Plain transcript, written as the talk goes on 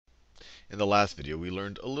In the last video, we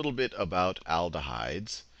learned a little bit about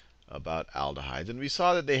aldehydes, and we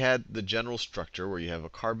saw that they had the general structure where you have a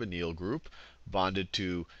carbonyl group bonded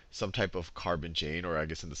to some type of carbon chain, or I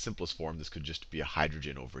guess in the simplest form, this could just be a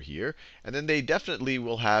hydrogen over here. And then they definitely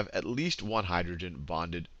will have at least one hydrogen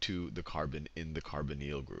bonded to the carbon in the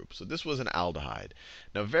carbonyl group. So this was an aldehyde.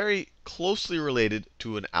 Now, very closely related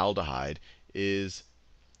to an aldehyde is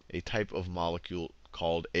a type of molecule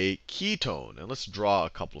called a ketone. And let's draw a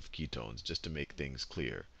couple of ketones just to make things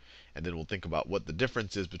clear. And then we'll think about what the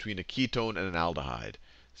difference is between a ketone and an aldehyde.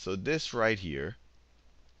 So this right here,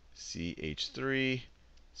 CH3,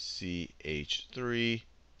 CH3,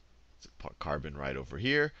 carbon right over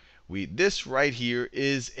here. This right here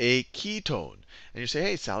is a ketone. And you say,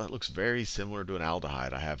 hey, Sal, that looks very similar to an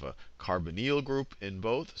aldehyde. I have a carbonyl group in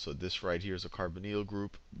both. So this right here is a carbonyl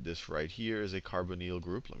group. This right here is a carbonyl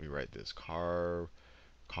group. Let me write this. Carbonyl.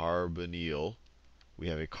 We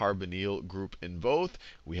have a carbonyl group in both.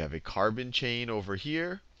 We have a carbon chain over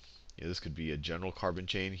here. This could be a general carbon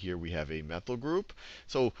chain. Here we have a methyl group.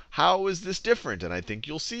 So how is this different? And I think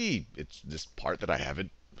you'll see it's this part that I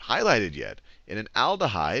haven't highlighted yet. In an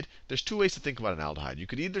aldehyde, there's two ways to think about an aldehyde. You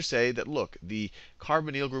could either say that, look, the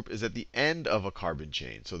carbonyl group is at the end of a carbon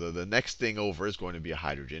chain. So the next thing over is going to be a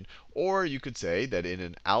hydrogen. Or you could say that in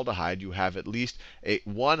an aldehyde, you have at least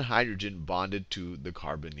one hydrogen bonded to the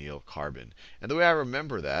carbonyl carbon. And the way I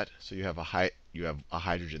remember that, so you have a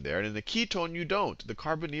hydrogen there. And in a ketone, you don't. The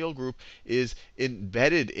carbonyl group is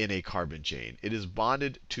embedded in a carbon chain. It is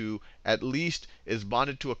bonded to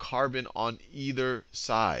a carbon on either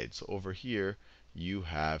side. So over here, you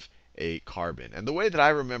have a carbon. And the way that I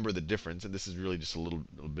remember the difference, and this is really just a little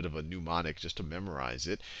bit of a mnemonic just to memorize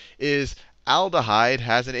it, is aldehyde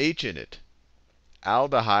has an H in it.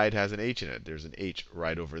 Aldehyde has an H in it. There's an H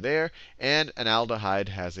right over there. And an aldehyde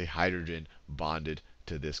has a hydrogen bonded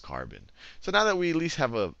to this carbon. So now that we at least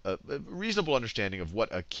have a reasonable understanding of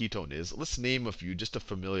what a ketone is, let's name a few just to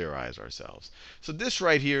familiarize ourselves. So this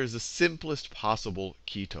right here is the simplest possible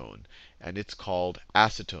ketone, and it's called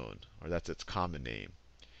acetone, or that's its common name.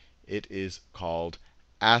 It is called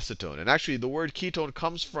acetone. And actually, the word ketone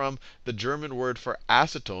comes from the German word for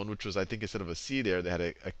acetone, which was, I think, instead of a C there, they had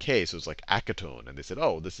a K. So it's like acetone. And they said,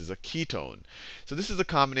 oh, this is a ketone. So this is a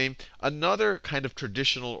common name. Another kind of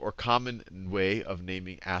traditional or common way of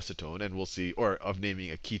naming acetone, and we'll see, or of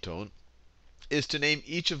naming a ketone, is to name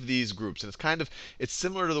each of these groups. And it's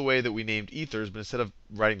similar to the way that we named ethers, but instead of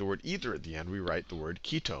writing the word ether at the end, we write the word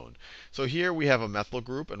ketone. So here we have a methyl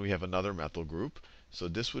group, and we have another methyl group. So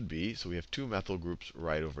this would be, so we have two methyl groups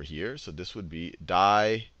right over here. So this would be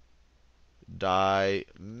dimethyl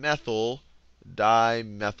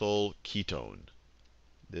ketone.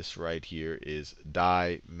 This right here is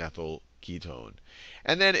dimethyl ketone.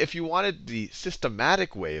 And then if you wanted the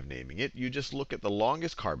systematic way of naming it, you just look at the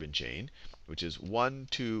longest carbon chain, which is 1,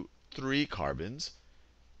 2, 3 carbons.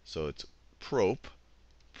 So it's propa.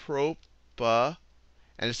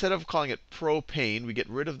 And instead of calling it propane, we get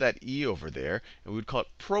rid of that E over there, and we would call it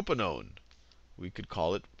propanone. We could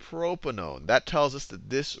call it propanone. That tells us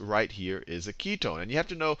that this right here is a ketone. And you have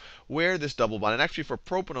to know where this double bond, and actually for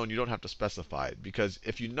propanone, you don't have to specify it. Because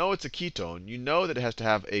if you know it's a ketone, you know that it has to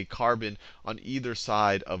have a carbon on either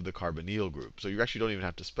side of the carbonyl group. So you actually don't even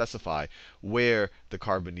have to specify where the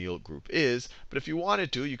carbonyl group is. But if you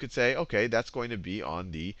wanted to, you could say, OK, that's going to be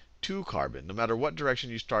on the 2 carbon. No matter what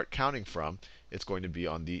direction you start counting from, it's going to be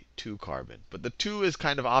on the 2 carbon. But the 2 is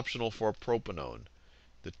kind of optional for propanone.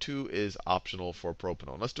 The 2 is optional for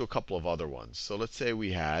propanone. Let's do a couple of other ones. So let's say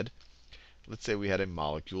we had a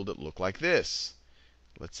molecule that looked like this.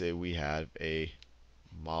 Let's say we have a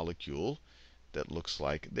molecule that looks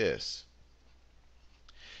like this.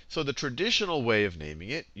 So the traditional way of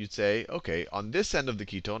naming it, you'd say, OK, on this end of the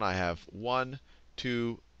ketone, I have 1,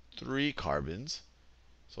 2, 3 carbons.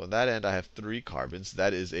 So on that end, I have 3 carbons.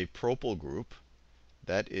 That is a propyl group.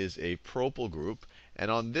 That is a propyl group. And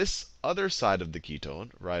on this other side of the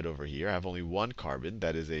ketone, right over here, I have only 1 carbon.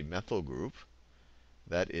 That is a methyl group.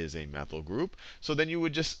 That is a methyl group. So then you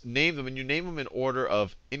would just name them, and you name them in order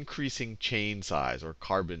of increasing chain size, or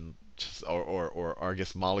carbon, or I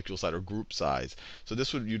guess molecule size, or group size. So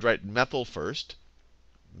you'd write methyl first.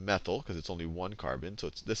 Methyl, because it's only 1 carbon. So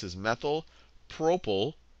this is methyl,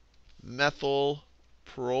 propyl, methyl,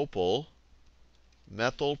 propyl,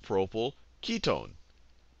 methyl, propyl, ketone.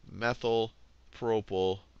 Methyl,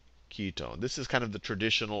 propyl, ketone. This is kind of the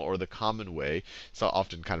traditional or the common way. It's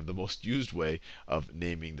often kind of the most used way of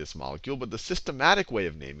naming this molecule. But the systematic way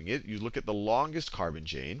of naming it, you look at the longest carbon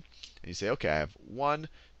chain, and you say, OK, I have 1,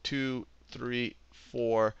 2, 3,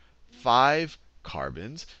 4, 5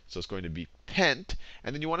 carbons. So it's going to be pent.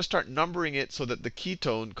 And then you want to start numbering it so that the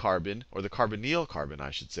ketone carbon, or the carbonyl carbon,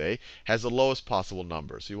 I should say, has the lowest possible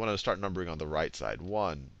number. So you want to start numbering on the right side.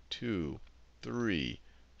 1, 2, 3,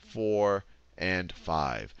 4, and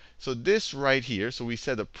 5. So this right here, so we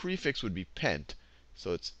said the prefix would be pent.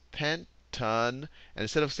 So it's penton. And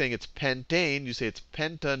instead of saying it's pentane, you say it's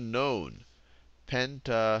pentanone.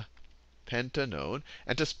 Pentanone.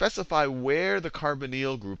 And to specify where the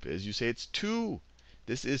carbonyl group is, you say it's 2.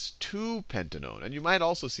 This is 2-pentanone. And you might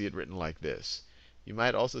also see it written like this. You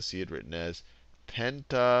might also see it written as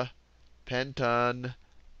penton, penton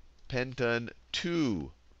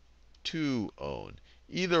 2-one.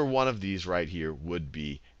 Either one of these right here would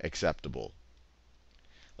be acceptable.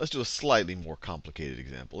 Let's do a slightly more complicated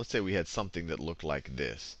example. Let's say we had something that looked like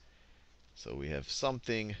this. So we have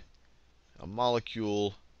something, a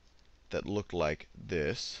molecule that looked like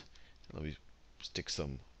this. Let me stick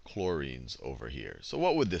some chlorines over here. So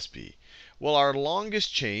what would this be? Well, our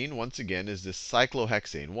longest chain, once again, is this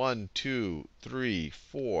cyclohexane. 1, 2, 3,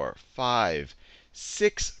 4, 5,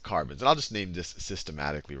 6 carbons. And I'll just name this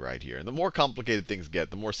systematically right here. And the more complicated things get,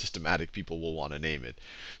 the more systematic people will want to name it.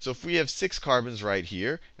 So if we have 6 carbons right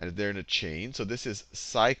here, and they're in a chain, so this is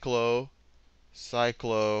cyclohexane.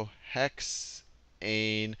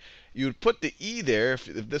 You would put the E there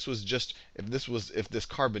if this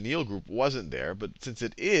carbonyl group wasn't there, but since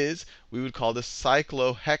it is, we would call this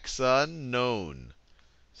cyclohexanone.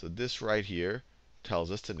 So this right here tells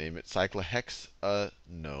us to name it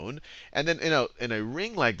cyclohexanone. And then in a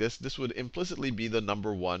ring like this, this would implicitly be the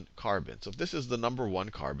number 1 carbon. So if this is the number 1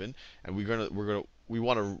 carbon, and we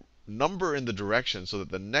want to number in the direction so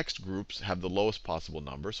that the next groups have the lowest possible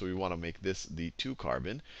number. So we want to make this the 2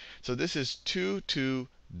 carbon. So this is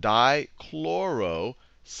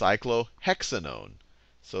 2,2-dichlorocyclohexanone.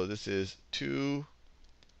 So this is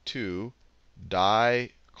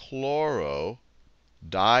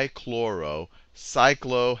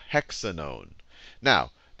 2,2-dichlorocyclohexanone.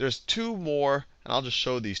 Now, there's 2 more, and I'll just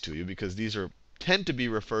show these to you because these tend to be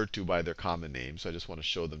referred to by their common names. So I just want to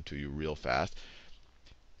show them to you real fast.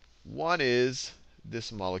 One is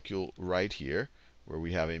this molecule right here, where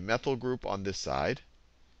we have a methyl group on this side,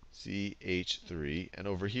 CH3. And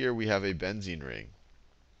over here, we have a benzene ring.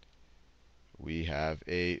 We have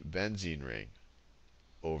a benzene ring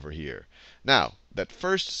over here. Now, that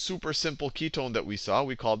first super simple ketone that we saw,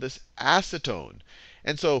 we call this acetone.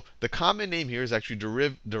 And so the common name here is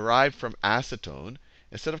actually derived from acetone.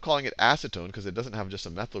 Instead of calling it acetone, because it doesn't have just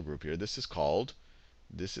a methyl group here, this is called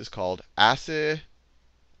aceto.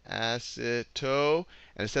 And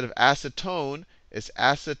instead of acetone, it's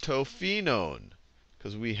acetophenone,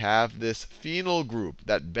 because we have this phenyl group,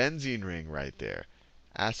 that benzene ring right there.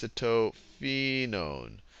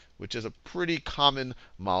 Acetophenone, which is a pretty common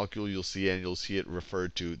molecule you'll see, and you'll see it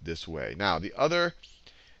referred to this way. Now, the other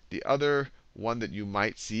one that you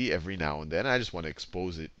might see every now and then, I just want to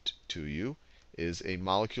expose it to you, is a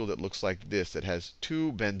molecule that looks like this, that has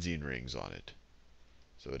 2 benzene rings on it.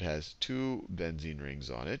 So it has 2 benzene rings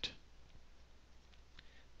on it.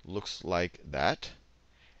 Looks like that.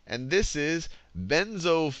 And this is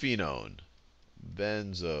benzophenone.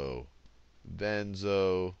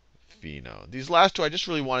 Benzophenone. These last 2, I just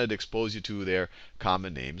really wanted to expose you to their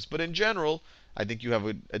common names. But in general, I think you have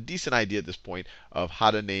a decent idea at this point of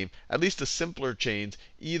how to name at least the simpler chains,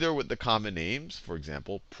 either with the common names, for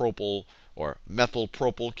example, propyl or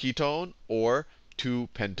methylpropyl ketone, or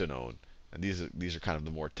 2-pentanone. And these are kind of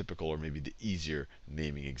the more typical, or maybe the easier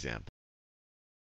naming examples.